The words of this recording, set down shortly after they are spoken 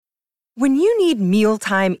When you need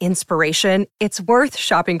mealtime inspiration, it's worth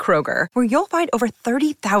shopping Kroger, where you'll find over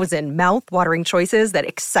 30,000 mouth-watering choices that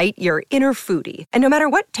excite your inner foodie. And no matter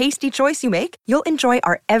what tasty choice you make, you'll enjoy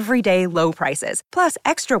our everyday low prices, plus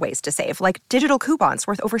extra ways to save, like digital coupons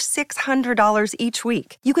worth over $600 each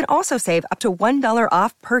week. You can also save up to $1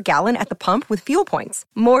 off per gallon at the pump with fuel points.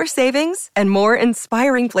 More savings and more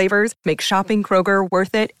inspiring flavors make shopping Kroger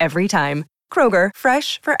worth it every time. Kroger,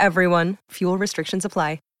 fresh for everyone. Fuel restrictions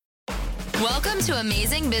apply. Welcome to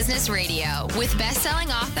Amazing Business Radio with best-selling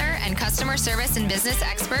author and customer service and business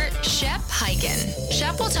expert, Shep Hyken.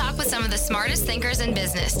 Shep will talk with some of the smartest thinkers in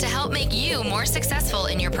business to help make you more successful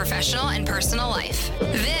in your professional and personal life.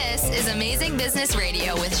 This is Amazing Business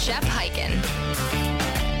Radio with Shep Hyken.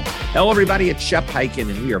 Hello, everybody. It's Shep Hyken,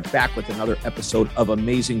 and we are back with another episode of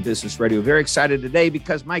Amazing Business Radio. Very excited today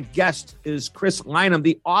because my guest is Chris Lynham,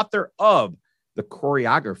 the author of The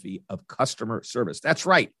Choreography of Customer Service. That's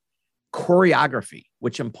right. Choreography,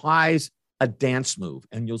 which implies a dance move.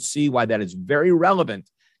 And you'll see why that is very relevant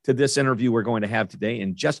to this interview we're going to have today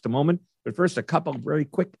in just a moment. But first, a couple of very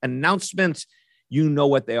quick announcements. You know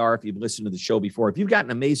what they are if you've listened to the show before. If you've got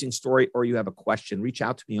an amazing story or you have a question, reach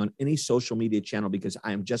out to me on any social media channel because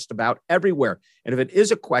I am just about everywhere. And if it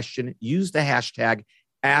is a question, use the hashtag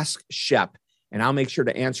AskShep, and I'll make sure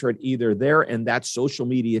to answer it either there in that social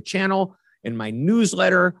media channel, in my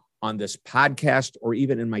newsletter, on this podcast, or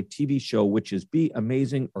even in my TV show, which is Be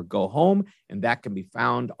Amazing or Go Home. And that can be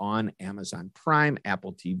found on Amazon Prime,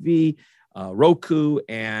 Apple TV, Roku,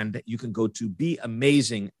 and you can go to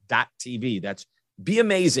beamazing.tv. That's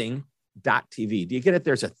beamazing.tv. Do you get it?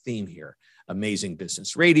 There's a theme here. Amazing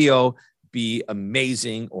Business Radio, Be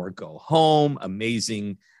Amazing or Go Home,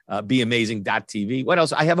 Amazing, beamazing.tv. What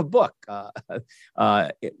else? I have a book.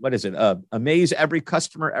 What is it? Amaze every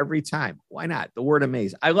customer every time. Why not? The word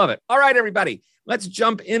amaze. I love it. All right, everybody. Let's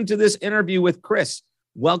jump into this interview with Chris.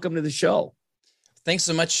 Welcome to the show. Thanks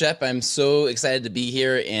so much, Shep. I'm so excited to be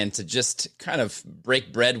here and to just kind of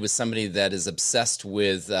break bread with somebody that is obsessed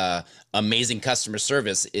with amazing customer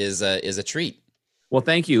service is a treat. Well,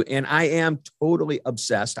 thank you. And I am totally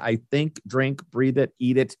obsessed. I think, drink, breathe it,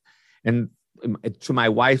 eat it. And to my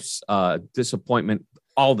wife's disappointment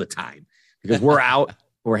all the time, because we're out,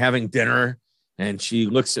 we're having dinner, and she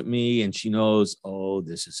looks at me and she knows, oh,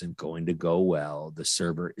 this isn't going to go well. The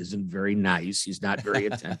server isn't very nice. He's not very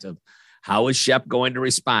attentive. How is Shep going to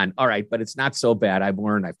respond? All right, but it's not so bad. I've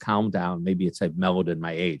learned, I've calmed down. Maybe I've mellowed in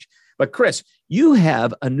my age. But Chris, you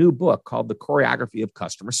have a new book called The Choreography of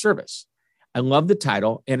Customer Service. I love the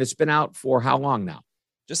title, and it's been out for how long now?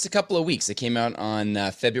 Just a couple of weeks. It came out on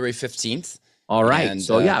February 15th. All right. And,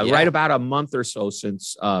 so right about a month or so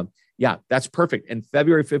since, that's perfect. And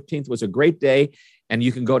February 15th was a great day, and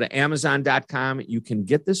you can go to Amazon.com. You can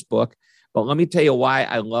get this book, but let me tell you why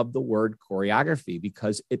I love the word choreography,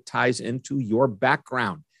 because it ties into your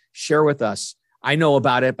background. Share with us. I know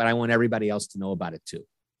about it, but I want everybody else to know about it too.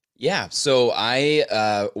 Yeah. So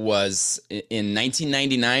I was in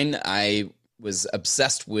 1999, I was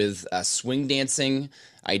obsessed with swing dancing.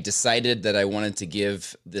 I decided that I wanted to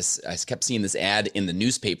give this, I kept seeing this ad in the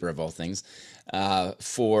newspaper of all things,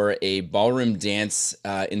 for a ballroom dance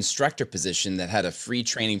instructor position that had a free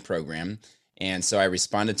training program. And so I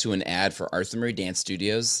responded to an ad for Arthur Murray Dance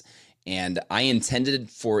Studios, and I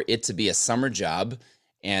intended for it to be a summer job.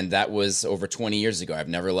 And that was over 20 years ago. I've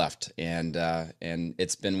never left. And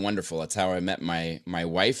it's been wonderful. That's how I met my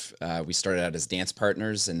wife. We started out as dance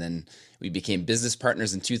partners, and then we became business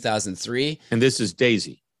partners in 2003. And this is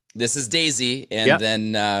Daisy. This is Daisy. And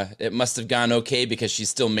then it must have gone okay because she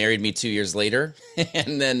still married me 2 years later.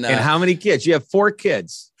 And then. And how many kids? You have 4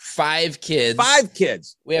 kids. 5 kids. 5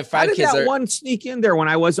 kids. We have 5 kids. How did that one sneak in there when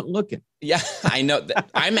I wasn't looking? Yeah, I know.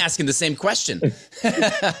 I'm asking the same question. 5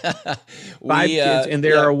 kids, and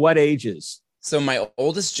there are what ages? So my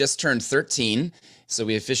oldest just turned 13. So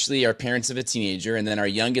we officially are parents of a teenager, and then our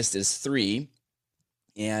youngest is 3.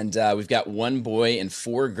 And we've got 1 boy and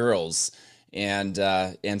 4 girls. And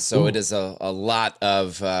so it is a lot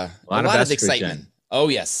of excitement. Oh,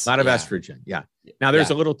 yes. A lot of estrogen. Yeah. Now there's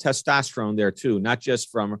a little testosterone there too, not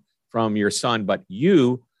just from your son, but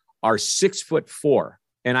you are 6'4".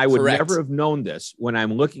 And I would never have known this when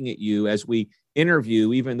I'm looking at you as we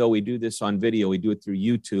interview, even though we do this on video, we do it through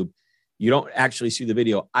YouTube. You don't actually see the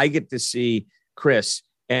video. I get to see Chris.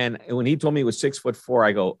 And when he told me he was 6'4",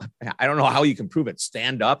 I go, I don't know how you can prove it.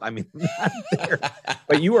 Stand up. I mean, not there.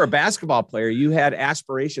 But you were a basketball player. You had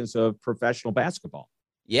aspirations of professional basketball.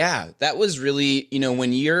 Yeah, that was really,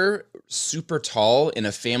 when you're super tall in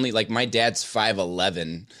a family, like my dad's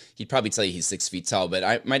 5'11", he'd probably tell you he's 6 feet tall,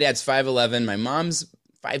 but my dad's 5'11", my mom's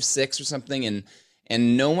 5'6" or something.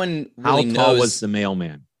 and no one How really tall knows. was the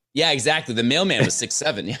mailman? Yeah, exactly. The mailman was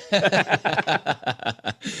 6'7".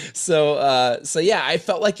 So yeah, I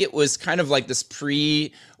felt like it was kind of like this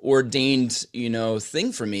preordained,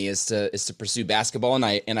 thing for me is to pursue basketball,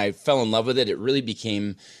 and I fell in love with it. It really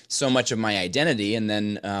became so much of my identity, and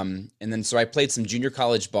then so I played some junior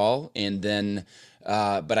college ball, and then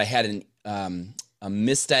but I had a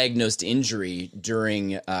misdiagnosed injury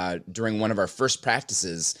during one of our first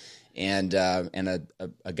practices. And a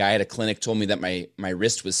guy at a clinic told me that my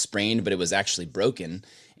wrist was sprained, but it was actually broken.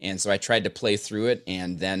 And so I tried to play through it,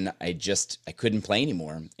 and then I couldn't play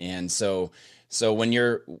anymore. And so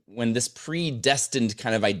when this predestined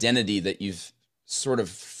kind of identity that you've sort of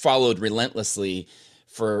followed relentlessly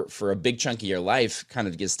for a big chunk of your life kind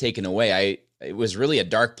of gets taken away, it was really a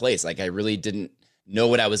dark place. Like I really didn't know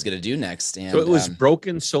what I was going to do next. And so it was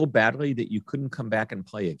broken so badly that you couldn't come back and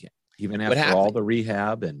play again, even after all the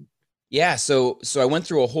rehab and. Yeah, so I went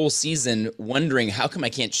through a whole season wondering how come I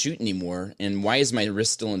can't shoot anymore, and why is my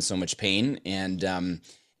wrist still in so much pain? And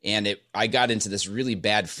I got into this really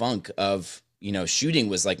bad funk of shooting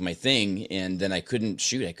was like my thing, and then I couldn't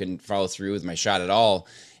shoot, I couldn't follow through with my shot at all,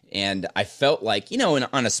 and I felt like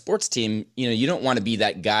on a sports team, you don't want to be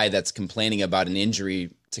that guy that's complaining about an injury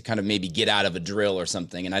to kind of maybe get out of a drill or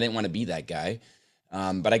something, and I didn't want to be that guy,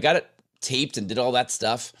 but I got it taped and did all that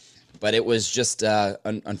stuff. But it was just,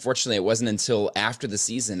 unfortunately, it wasn't until after the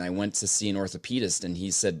season I went to see an orthopedist, and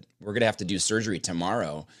he said, we're going to have to do surgery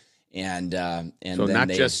tomorrow. And so then not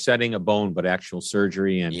just setting a bone, but actual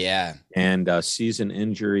surgery and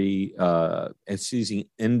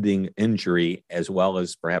season-ending injury, as well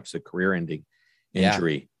as perhaps a career-ending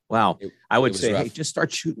injury. Yeah. Wow. I would say, rough. Hey, just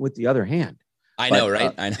start shooting with the other hand. I know,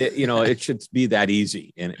 right? I know. It should be that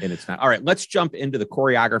easy, and it's not. All right, let's jump into the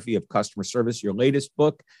choreography of customer service, your latest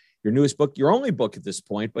book. Your newest book, your only book at this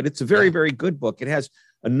point, but it's a very, very good book. It has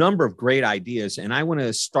a number of great ideas. And I want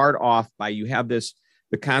to start off by, you have the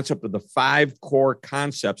concept of the 5 core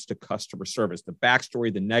concepts to customer service: the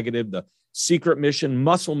backstory, the negative, the secret mission,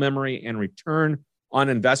 muscle memory, and return on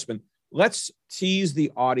investment. Let's tease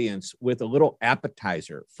the audience with a little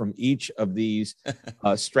appetizer from each of these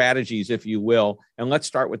strategies, if you will. And let's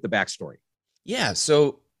start with the backstory. Yeah.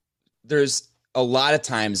 So there's a lot of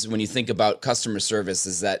times when you think about customer service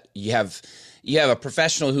is that you have a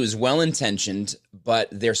professional who's well-intentioned, but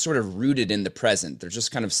they're sort of rooted in the present. They're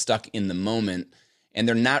just kind of stuck in the moment, and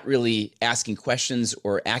they're not really asking questions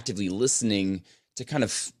or actively listening to kind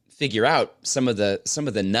of figure out some of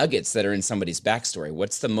the nuggets that are in somebody's backstory.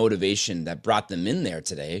 What's the motivation that brought them in there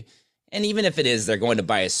today? And even if it is they're going to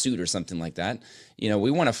buy a suit or something like that,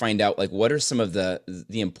 we want to find out, like, what are some of the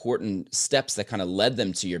important steps that kind of led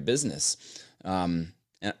them to your business. And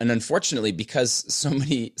unfortunately, because so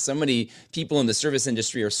many people in the service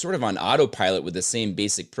industry are sort of on autopilot with the same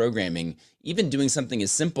basic programming, even doing something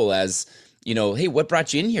as simple as, hey, what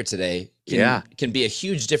brought you in here today can be a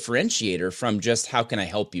huge differentiator from just how can I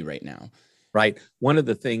help you right now? Right. One of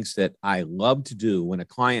the things that I love to do when a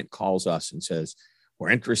client calls us and says,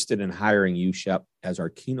 we're interested in hiring you, Shep, as our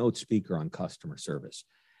keynote speaker on customer service,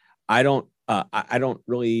 I do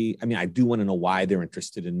want to know why they're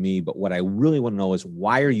interested in me, but what I really want to know is,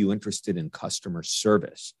 why are you interested in customer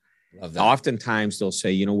service? Love that. Oftentimes they'll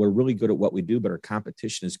say, we're really good at what we do, but our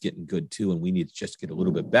competition is getting good too, and we need to just get a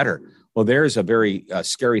little bit better. Well, there's a very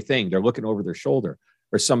scary thing. They're looking over their shoulder,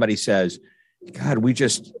 or somebody says, God, we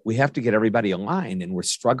have to get everybody aligned, and we're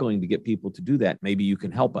struggling to get people to do that. Maybe you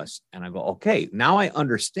can help us. And I go, okay, now I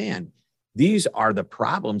understand. These are the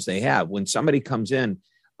problems they have. When somebody comes in,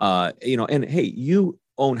 and hey, you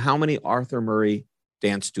own how many Arthur Murray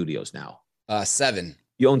dance studios now? 7.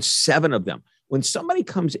 You own 7 of them. When somebody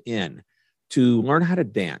comes in to learn how to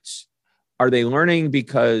dance, are they learning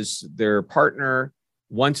because their partner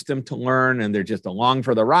wants them to learn and they're just along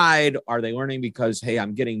for the ride? Are they learning because, hey,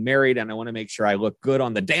 I'm getting married and I want to make sure I look good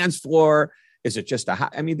on the dance floor? Is it just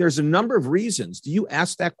there's a number of reasons. Do you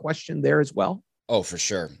ask that question there as well? Oh, for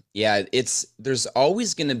sure. Yeah, there's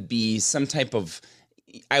always going to be some type of,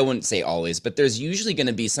 I wouldn't say always, but there's usually going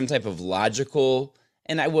to be some type of logical,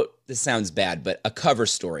 and this sounds bad, but a cover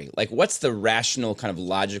story. Like, what's the rational kind of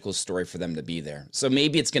logical story for them to be there? So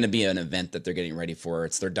maybe it's going to be an event that they're getting ready for.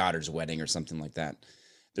 It's their daughter's wedding or something like that.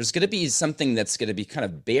 There's going to be something that's going to be kind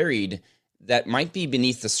of buried that might be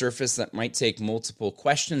beneath the surface, that might take multiple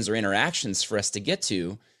questions or interactions for us to get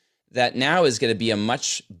to, that now is going to be a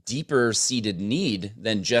much deeper seated need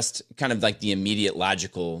than just kind of like the immediate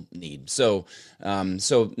logical need. So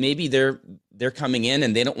maybe they're they're coming in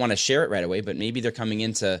and they don't want to share it right away, but maybe they're coming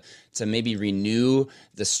in to maybe renew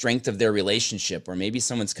the strength of their relationship, or maybe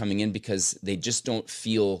someone's coming in because they just don't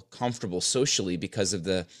feel comfortable socially because of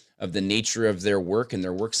the nature of their work and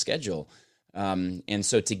their work schedule. And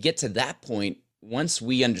so to get to that point, once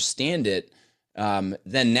we understand it,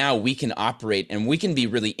 then now we can operate and we can be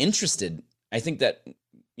really interested. I think that,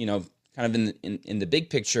 kind of in the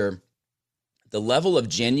big picture, the level of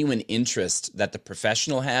genuine interest that the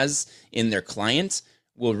professional has in their client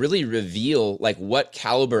will really reveal like what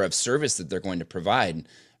caliber of service that they're going to provide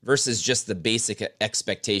versus just the basic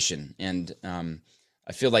expectation. And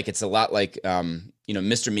I feel like it's a lot like, Mr.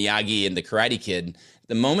 Miyagi in The Karate Kid.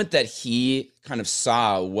 The moment that he kind of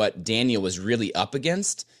saw what Daniel was really up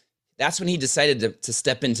against, that's when he decided to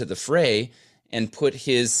step into the fray and put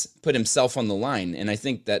himself on the line. And I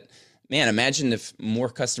think that, man, imagine if more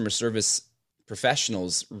customer service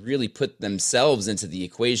professionals really put themselves into the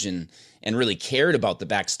equation and really cared about the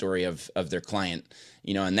backstory of their client,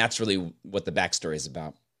 and that's really what the backstory is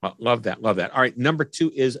about. Love that. All right. Number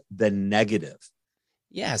 2 is the negative.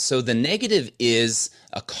 Yeah. So the negative is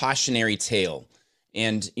a cautionary tale.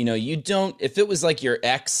 And, if it was like your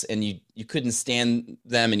ex and you couldn't stand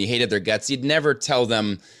them and you hated their guts, you'd never tell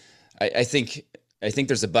them, I think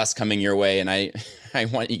there's a bus coming your way and I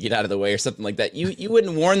want you to get out of the way or something like that. You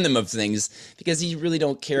wouldn't warn them of things because you really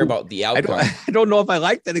don't care about the outcome. I don't know if I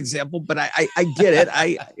like that example, but I get it.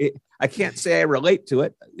 I can't say I relate to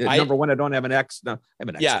it. Number one, I don't have an ex. No, I have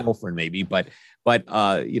an ex-girlfriend maybe, but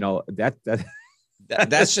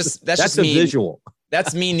that's just a me. Visual.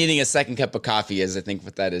 That's me needing a second cup of coffee, is I think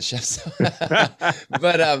what that is, Chef. So,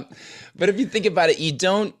 but if you think about it, you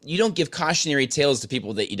don't give cautionary tales to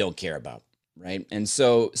people that you don't care about, right? And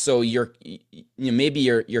so maybe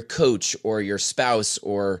your coach or your spouse,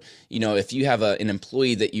 or if you have an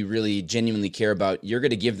employee that you really genuinely care about, you're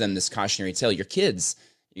going to give them this cautionary tale. Your kids,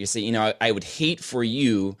 you say, I would hate for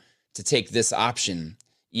you to take this option,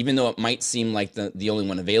 even though it might seem like the only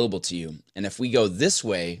one available to you. And if we go this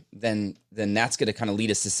way, then that's going to kind of lead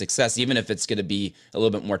us to success, even if it's going to be a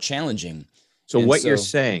little bit more challenging. So you're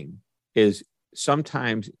saying is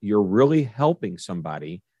sometimes you're really helping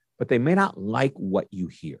somebody, but they may not like what you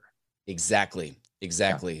hear. Exactly.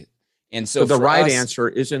 Yeah. And so the right answer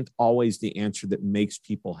isn't always the answer that makes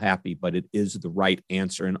people happy, but it is the right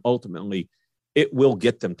answer. And ultimately it will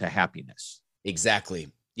get them to happiness. Exactly.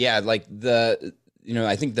 Yeah. Like I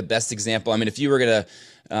think the best example, if you were going to,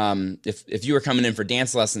 if you were coming in for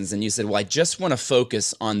dance lessons and you said, well, I just want to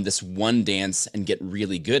focus on this one dance and get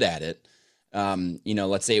really good at it.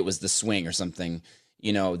 Let's say it was the swing or something,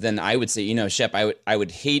 then I would say, Shep, I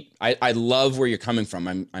love where you're coming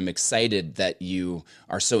from. I'm excited that you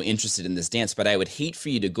are so interested in this dance, but I would hate for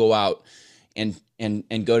you to go out and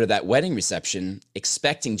go to that wedding reception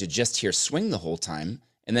expecting to just hear swing the whole time.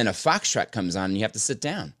 And then a foxtrot comes on and you have to sit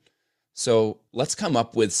down. So let's come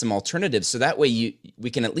up with some alternatives. So that way we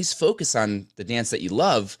can at least focus on the dance that you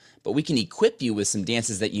love, but we can equip you with some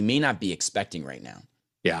dances that you may not be expecting right now.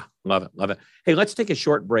 Yeah. Love it. Hey, let's take a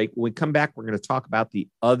short break. When we come back, we're going to talk about the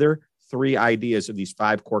other 3 ideas of these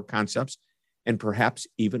 5 core concepts and perhaps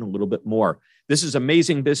even a little bit more. This is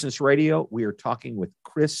Amazing Business Radio. We are talking with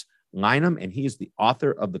Chris Lynam, and he is the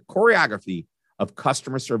author of The Choreography of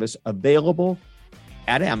Customer Service, available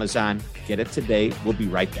at Amazon. Get it today. We'll be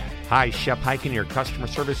right back. Hi, Shep Hyken, your customer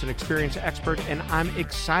service and experience expert, and I'm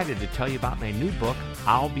excited to tell you about my new book,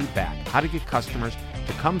 I'll Be Back, How to Get Customers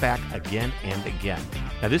to Come Back Again and Again.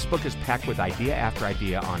 Now, this book is packed with idea after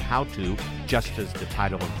idea on how to, just as the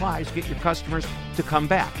title implies, get your customers to come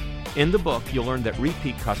back. In the book, you'll learn that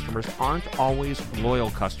repeat customers aren't always loyal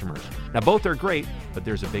customers. Now, both are great, but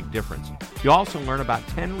there's a big difference. You'll also learn about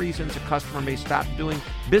 10 reasons a customer may stop doing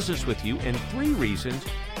business with you and 3 reasons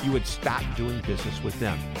you would stop doing business with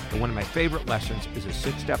them. And one of my favorite lessons is a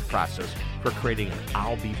 6-step process for creating an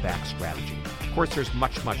I'll Be Back strategy. Of course, there's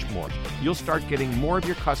much, much more. You'll start getting more of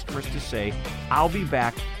your customers to say, I'll be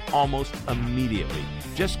back almost immediately.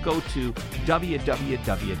 Just go to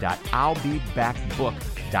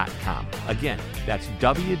www.illbebackbook.com. Again, that's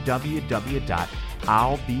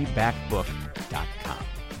www.illbebackbook.com.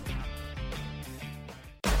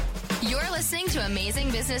 You're listening to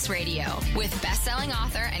Amazing Business Radio with best-selling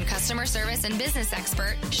author and customer service and business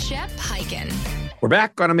expert, Shep Hyken. We're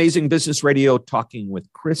back on Amazing Business Radio talking with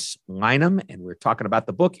Chris Lynam, and we're talking about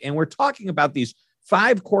the book, and we're talking about these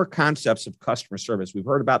 5 core concepts of customer service. We've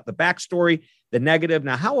heard about the backstory, the negative.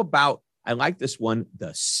 Now, how about, I like this one,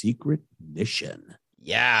 the secret mission?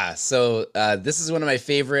 Yeah. So this is one of my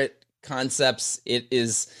favorite concepts.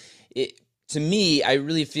 To me, I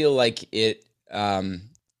really feel like it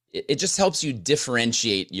it just helps you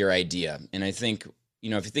differentiate your idea. And I think,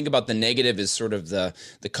 if you think about the negative as sort of the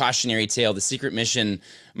cautionary tale, the secret mission,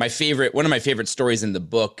 one of my favorite stories in the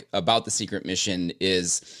book about the secret mission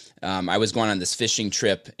is I was going on this fishing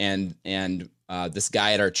trip, and this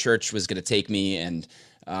guy at our church was going to take me, and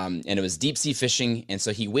it was deep sea fishing. And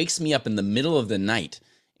so he wakes me up in the middle of the night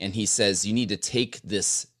and he says, "You need to take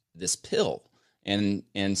this pill." And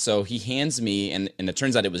so he hands me, and it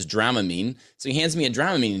turns out it was Dramamine. So he hands me a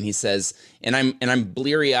Dramamine, and he says, and I'm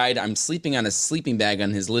bleary eyed. I'm sleeping on a sleeping bag on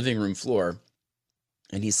his living room floor.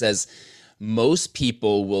 And he says, "Most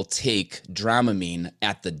people will take Dramamine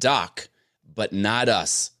at the dock, but not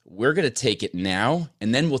us. We're going to take it now,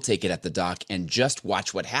 and then we'll take it at the dock and just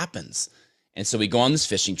watch what happens." And so we go on this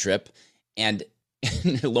fishing trip, and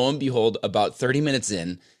lo and behold, about 30 minutes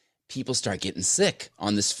in, people start getting sick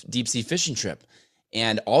on this deep sea fishing trip.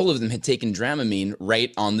 And all of them had taken Dramamine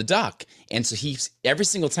right on the dock. And so every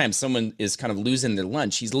single time someone is kind of losing their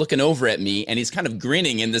lunch, he's looking over at me and he's kind of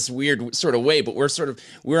grinning in this weird sort of way, but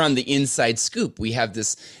we're on the inside scoop. We have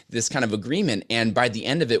this kind of agreement. And by the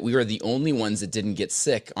end of it, we were the only ones that didn't get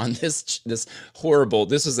sick on this horrible,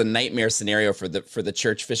 this was a nightmare scenario for the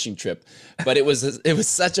church fishing trip. But it was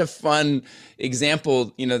such a fun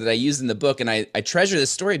example, that I used in the book. And I treasure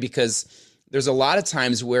this story because there's a lot of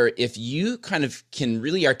times where if you kind of can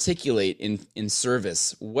really articulate in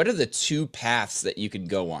service, what are the two paths that you could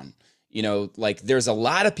go on? Like there's a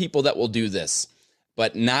lot of people that will do this,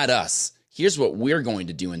 but not us. Here's what we're going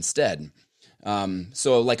to do instead.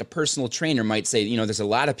 So like a personal trainer might say, there's a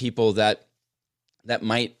lot of people that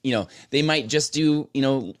might, they might just do,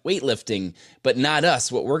 weightlifting, but not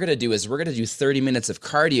us. What we're going to do is we're going to do 30 minutes of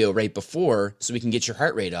cardio right before so we can get your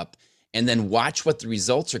heart rate up and then watch what the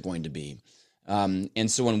results are going to be. And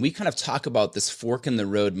so when we kind of talk about this fork in the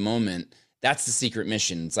road moment, that's the secret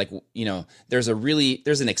mission. It's like, there's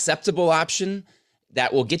an acceptable option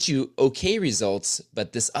that will get you okay results,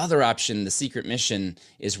 but this other option, the secret mission,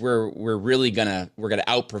 is where we're gonna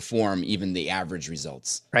outperform even the average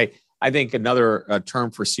results. Right. I think another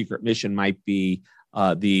term for secret mission might be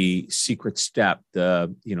the secret step,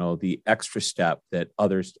 the extra step that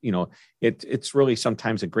others, it's really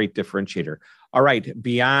sometimes a great differentiator. All right.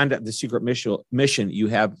 Beyond the secret mission, you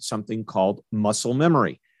have something called muscle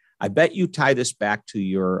memory. I bet you tie this back to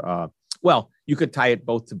your, you could tie it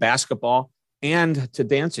both to basketball and to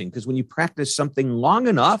dancing, because when you practice something long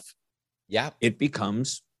enough, it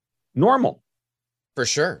becomes normal. For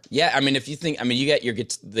sure. Yeah. I mean, if you think, you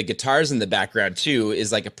get the guitars in the background too,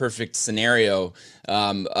 is like a perfect scenario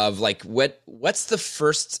of like, what's the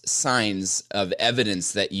first signs of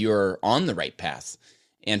evidence that you're on the right path?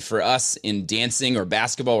 And for us in dancing or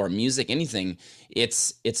basketball or music, anything,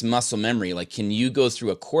 it's muscle memory. Like, can you go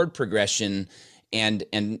through a chord progression and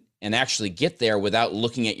actually get there without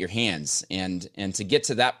looking at your hands? And to get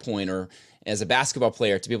to that point, or as a basketball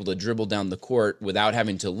player, to be able to dribble down the court without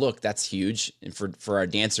having to look, that's huge. And for our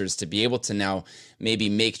dancers to be able to now maybe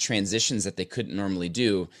make transitions that they couldn't normally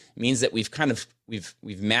do means that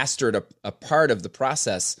we've mastered a part of the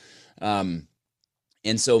process. And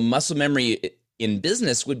so muscle memory in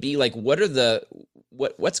business would be like,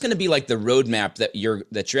 what's going to be like the roadmap that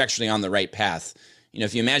you're actually on the right path?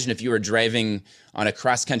 If you imagine if you were driving on a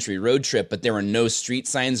cross-country road trip, but there were no street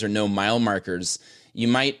signs or no mile markers, you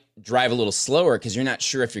might drive a little slower because you're not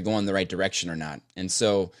sure if you're going the right direction or not. And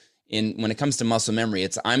so when it comes to muscle memory,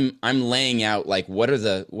 it's I'm laying out like what are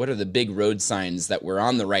the big road signs that we're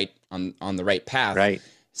on the right path. Right.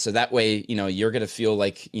 So that way, you're going to feel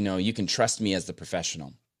like, you can trust me as the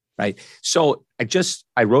professional. Right. So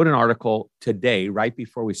I wrote an article today, right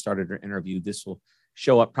before we started our interview. This will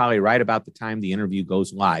show up probably right about the time the interview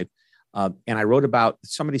goes live. And I wrote about,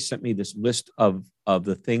 somebody sent me this list of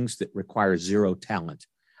the things that require zero talent.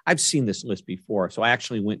 I've seen this list before. So I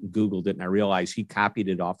actually went and Googled it, and I realized he copied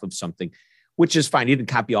it off of something, which is fine. He didn't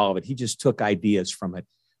copy all of it. He just took ideas from it.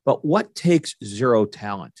 But what takes zero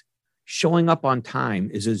talent? Showing up on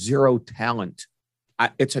time is a zero talent.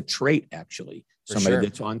 It's a trait, actually. Somebody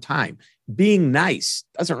that's on time. Being nice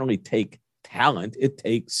doesn't really take talent.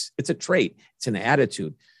 It's a trait. It's an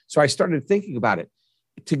attitude. So I started thinking about it.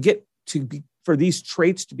 For these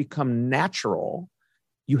traits to become natural,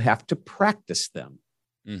 you have to practice them.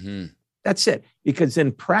 Mm-hmm. That's it. Because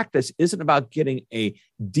then practice isn't about getting a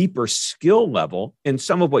deeper skill level. And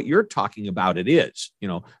some of what you're talking about, it is,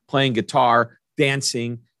 playing guitar,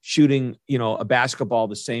 dancing, shooting, a basketball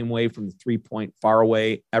the same way from the 3-point far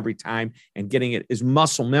away every time and getting it is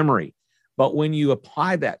muscle memory. But when you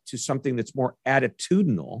apply that to something that's more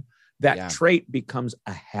attitudinal, that trait becomes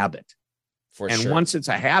a habit. And once it's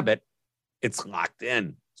a habit, it's locked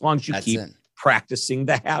in. As long as you keep practicing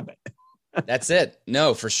the habit. That's it.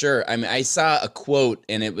 No, for sure. I mean, I saw a quote,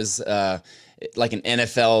 and it was like an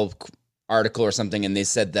NFL article or something, and they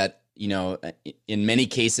said that, in many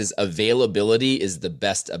cases, availability is the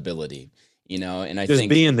best ability, and I think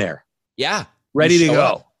being there. Yeah. Ready to go.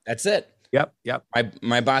 Up. That's it. Yep.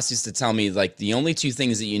 My boss used to tell me, like, the only two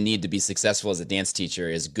things that you need to be successful as a dance teacher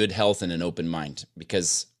is good health and an open mind,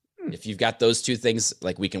 because if you've got those two things,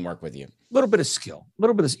 like, we can work with you. A little bit of skill,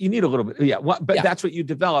 you need a little bit. Yeah. That's what you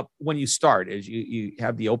develop when you start, is you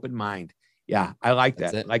have the open mind. Yeah. I like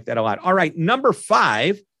that. I like that a lot. All right. Number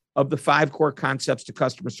 5 of the 5 core concepts to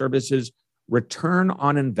customer service is return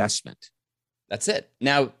on investment. That's it.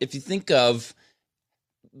 Now, if you think of,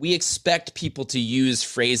 we expect people to use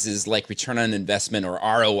phrases like return on investment or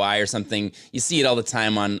ROI or something. You see it all the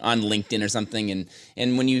time on LinkedIn or something.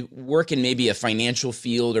 And when you work in maybe a financial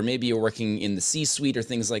field, or maybe you're working in the C-suite or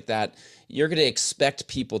things like that, you're going to expect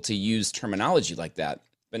people to use terminology like that.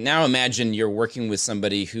 But now imagine you're working with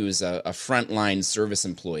somebody who's a frontline service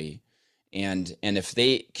employee. And if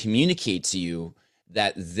they communicate to you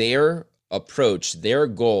that their approach, their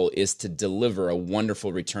goal is to deliver a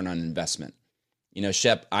wonderful return on investment.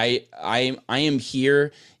 Shep, I am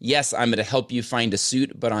here. Yes, I'm going to help you find a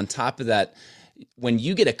suit. But on top of that, when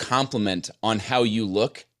you get a compliment on how you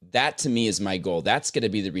look, that to me is my goal. That's going to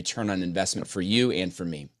be the return on investment for you and for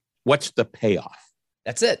me. What's the payoff?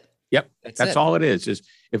 That's it. Yep. That's all it is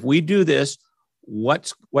if we do this,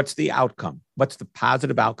 what's the outcome? What's the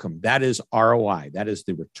positive outcome? That is ROI. That is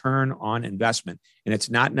the return on investment. And it's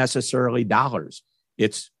not necessarily dollars.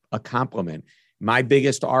 It's a compliment. My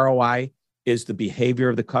biggest ROI is the behavior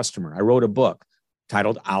of the customer. I wrote a book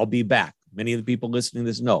titled I'll Be Back. Many of the people listening to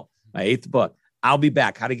this know. My 8th book, I'll Be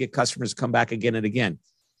Back, how to get customers to come back again and again.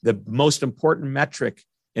 The most important metric,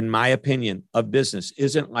 in my opinion, of business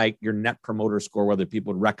isn't like your net promoter score, whether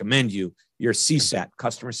people would recommend you, your CSAT,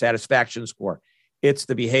 customer satisfaction score. It's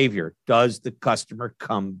the behavior. Does the customer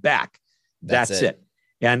come back? That's it.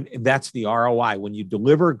 And that's the ROI. When you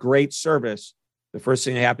deliver great service, the first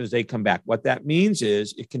thing that happens is they come back. What that means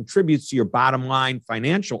is it contributes to your bottom line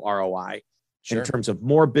financial ROI in terms of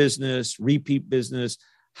more business, repeat business,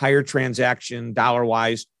 higher transaction,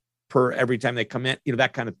 dollar-wise per every time they come in,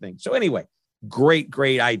 that kind of thing. So anyway, great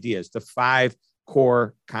ideas, the 5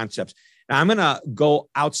 core concepts. Now I'm going to go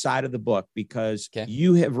outside of the book because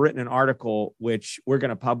you have written an article, which we're going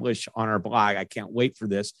to publish on our blog. I can't wait for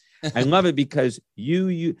this. I love it because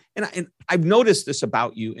and I've noticed this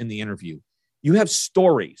about you in the interview. You have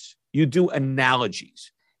stories, you do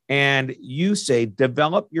analogies, and you say,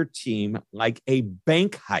 develop your team like a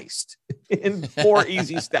bank heist in 4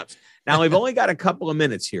 easy steps. Now, we've only got a couple of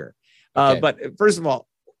minutes here. But first of all,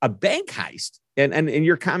 a bank heist, and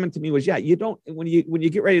your comment to me was, you don't, when you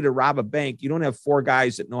get ready to rob a bank, you don't have 4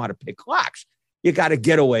 guys that know how to pick locks. You got a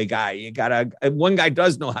getaway guy. One guy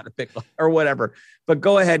does know how to pick or whatever. But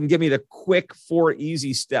go ahead and give me the quick 4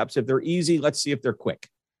 easy steps. If they're easy, let's see if they're quick.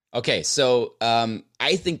 Okay, so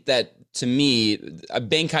I think that, to me, a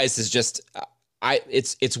bank heist is just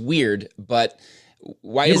it's weird, but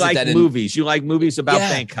why is it that you like movies about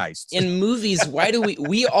bank heists? In movies, why do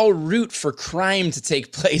we all root for crime to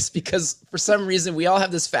take place? Because for some reason we all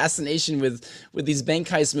have this fascination with these bank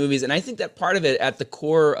heist movies, and I think that part of it, at the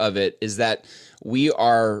core of it, is that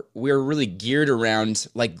we're really geared around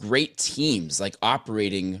like great teams, like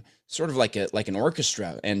operating sort of like an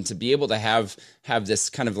orchestra, and to be able to have this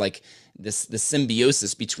kind of like this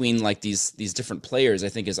symbiosis between like these different players, I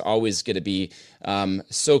think is always going to be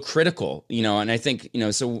so critical, and I think,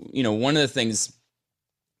 so, one of the things,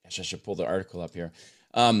 gosh, I should pull the article up here.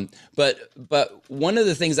 But one of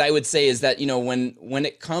the things I would say is that, when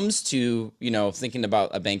it comes to, thinking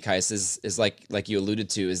about a bank heist is like you alluded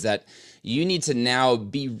to, is that you need to now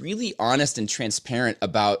be really honest and transparent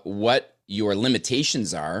about what your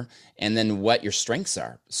limitations are and then what your strengths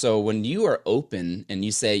are. So when you are open and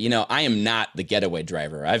you say, I am not the getaway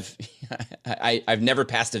driver. I've never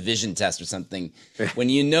passed a vision test or something. When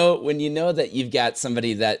you know that you've got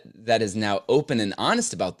somebody that is now open and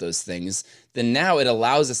honest about those things, then now it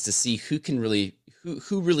allows us to see who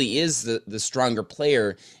really is the stronger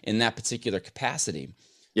player in that particular capacity.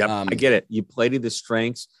 Yep, I get it. You play to the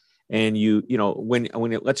strengths. And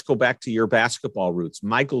let's go back to your basketball roots.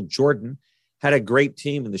 Michael Jordan had a great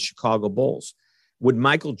team in the Chicago Bulls. Would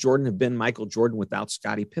Michael Jordan have been Michael Jordan without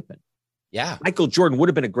Scottie Pippen? Yeah. Michael Jordan would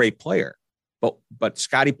have been a great player, but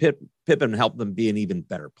Scottie Pippen helped them be an even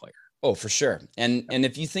better player. Oh, for sure. And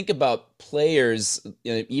if you think about players,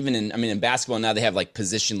 even in basketball now, they have like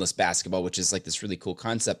positionless basketball, which is like this really cool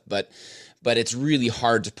concept, but it's really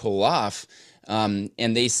hard to pull off. And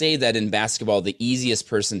they say that in basketball, the easiest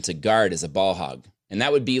person to guard is a ball hog. And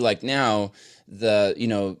that would be like now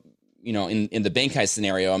in the bank heist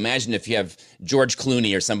scenario, imagine if you have George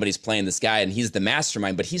Clooney or somebody's playing this guy and he's the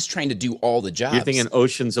mastermind, but he's trying to do all the jobs. You're thinking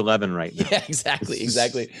Ocean's 11 right now. Yeah, exactly.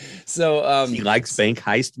 So he likes bank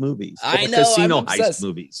heist movies. I know, casino heist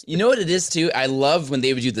movies. You know what it is too? I love when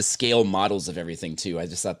they would do the scale models of everything too. I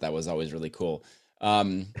just thought that was always really cool.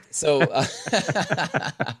 The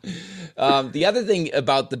other thing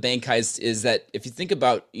about the bank heist is that if you think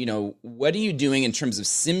about, what are you doing in terms of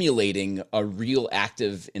simulating a real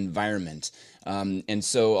active environment? And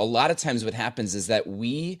so a lot of times what happens is that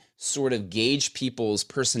we sort of gauge people's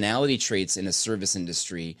personality traits in a service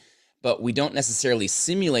industry, but we don't necessarily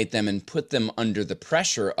simulate them and put them under the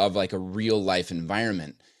pressure of like a real life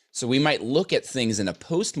environment. So we might look at things in a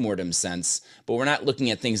post-mortem sense, but we're not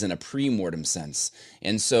looking at things in a pre-mortem sense.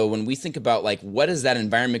 And so when we think about like, what is that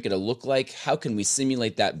environment going to look like? How can we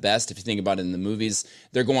simulate that best? If you think about it in the movies,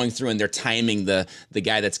 they're going through and they're timing the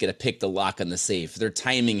guy that's going to pick the lock on the safe. They're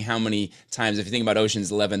timing how many times, if you think about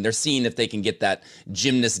Ocean's 11, they're seeing if they can get that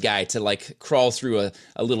gymnast guy to like crawl through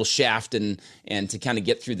a little shaft and to kind of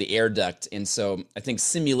get through the air duct. And so I think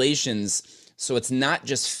simulations... So it's not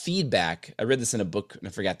just feedback. I read this in a book, and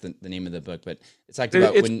I forgot the name of the book, but it's talked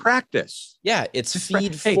about practice. Yeah, it's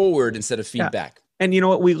feed forward instead of feedback. Yeah. And you know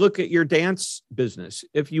what? We look at your dance business.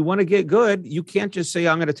 If you want to get good, you can't just say,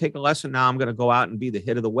 I'm going to take a lesson now. I'm going to go out and be the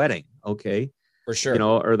hit of the wedding. Okay. For sure.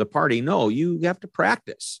 Or the party. No, you have to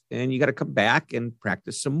practice, and you got to come back and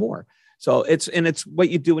practice some more. So it's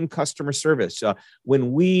what you do in customer service.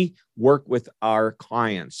 When we work with our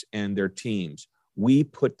clients and their teams, we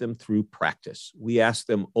put them through practice. We ask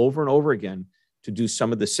them over and over again to do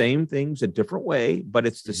some of the same things a different way, but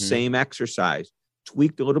it's the same exercise,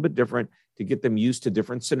 tweaked a little bit different to get them used to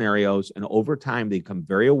different scenarios. And over time, they become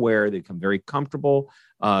very aware, they become very comfortable,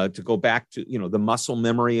 to go back to, the muscle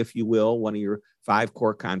memory, if you will, one of your 5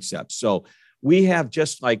 core concepts. So we have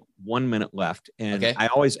just like 1 minute left. And I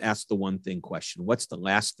always ask the one thing question. What's the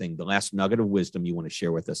last nugget of wisdom you want to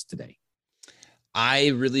share with us today? I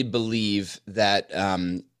really believe that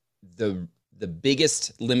the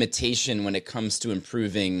biggest limitation when it comes to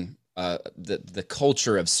improving the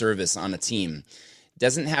culture of service on a team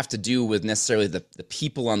doesn't have to do with necessarily the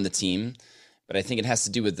people on the team, but I think it has to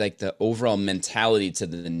do with like the overall mentality to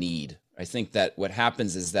the need. I think that what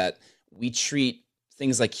happens is that we treat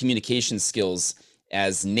things like communication skills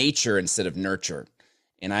as nature instead of nurture.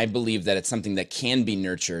 And I believe that it's something that can be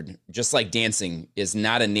nurtured, just like dancing is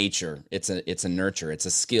not a nature. It's a nurture. It's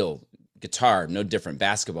a skill. Guitar, no different.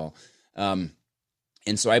 Basketball. And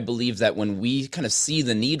so I believe that when we kind of see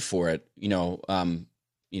the need for it,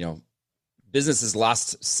 businesses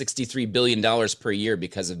lost $63 billion per year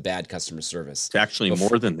because of bad customer service. It's actually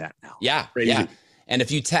more than that now. Yeah. Crazy. Yeah. And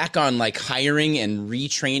if you tack on like hiring and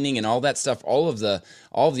retraining and all that stuff, all of the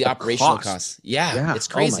operational costs. Yeah. It's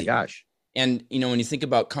crazy. Oh my gosh. And, when you think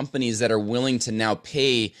about companies that are willing to now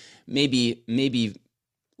pay maybe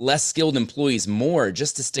less skilled employees more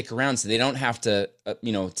just to stick around so they don't have to,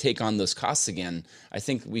 take on those costs again, I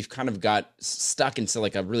think we've kind of got stuck into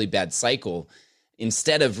like a really bad cycle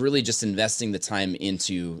instead of really just investing the time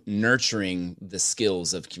into nurturing the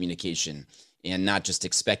skills of communication and not just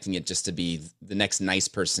expecting it just to be the next nice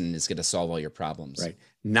person is going to solve all your problems. Right.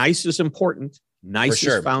 Nice is important. Nice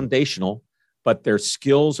is foundational. But there's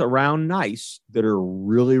skills around nice that are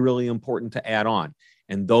really, really important to add on.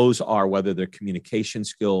 And those are whether they're communication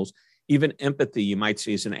skills, even empathy, you might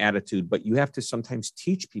say is an attitude, but you have to sometimes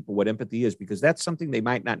teach people what empathy is because that's something they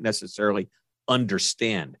might not necessarily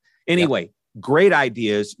understand. Anyway, Great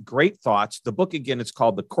ideas, great thoughts. The book, again, it's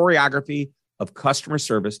called The Choreography of Customer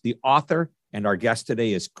Service. The author and our guest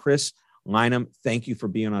today is Chris Lynam. Thank you for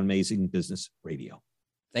being on Amazing Business Radio.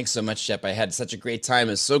 Thanks so much, Shep. I had such a great time.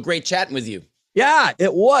 It was so great chatting with you. Yeah,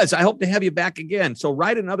 it was. I hope to have you back again. So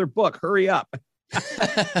write another book. Hurry up.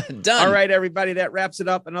 Done. All right, everybody. That wraps it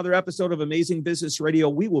up. Another episode of Amazing Business Radio.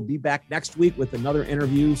 We will be back next week with another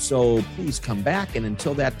interview. So please come back. And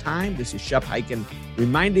until that time, this is Shep Hyken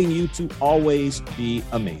reminding you to always be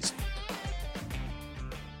amazing.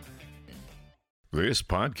 This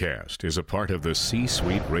podcast is a part of the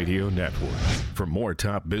C-Suite Radio Network. For more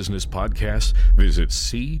top business podcasts, visit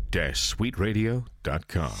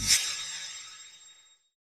c-suiteradio.com.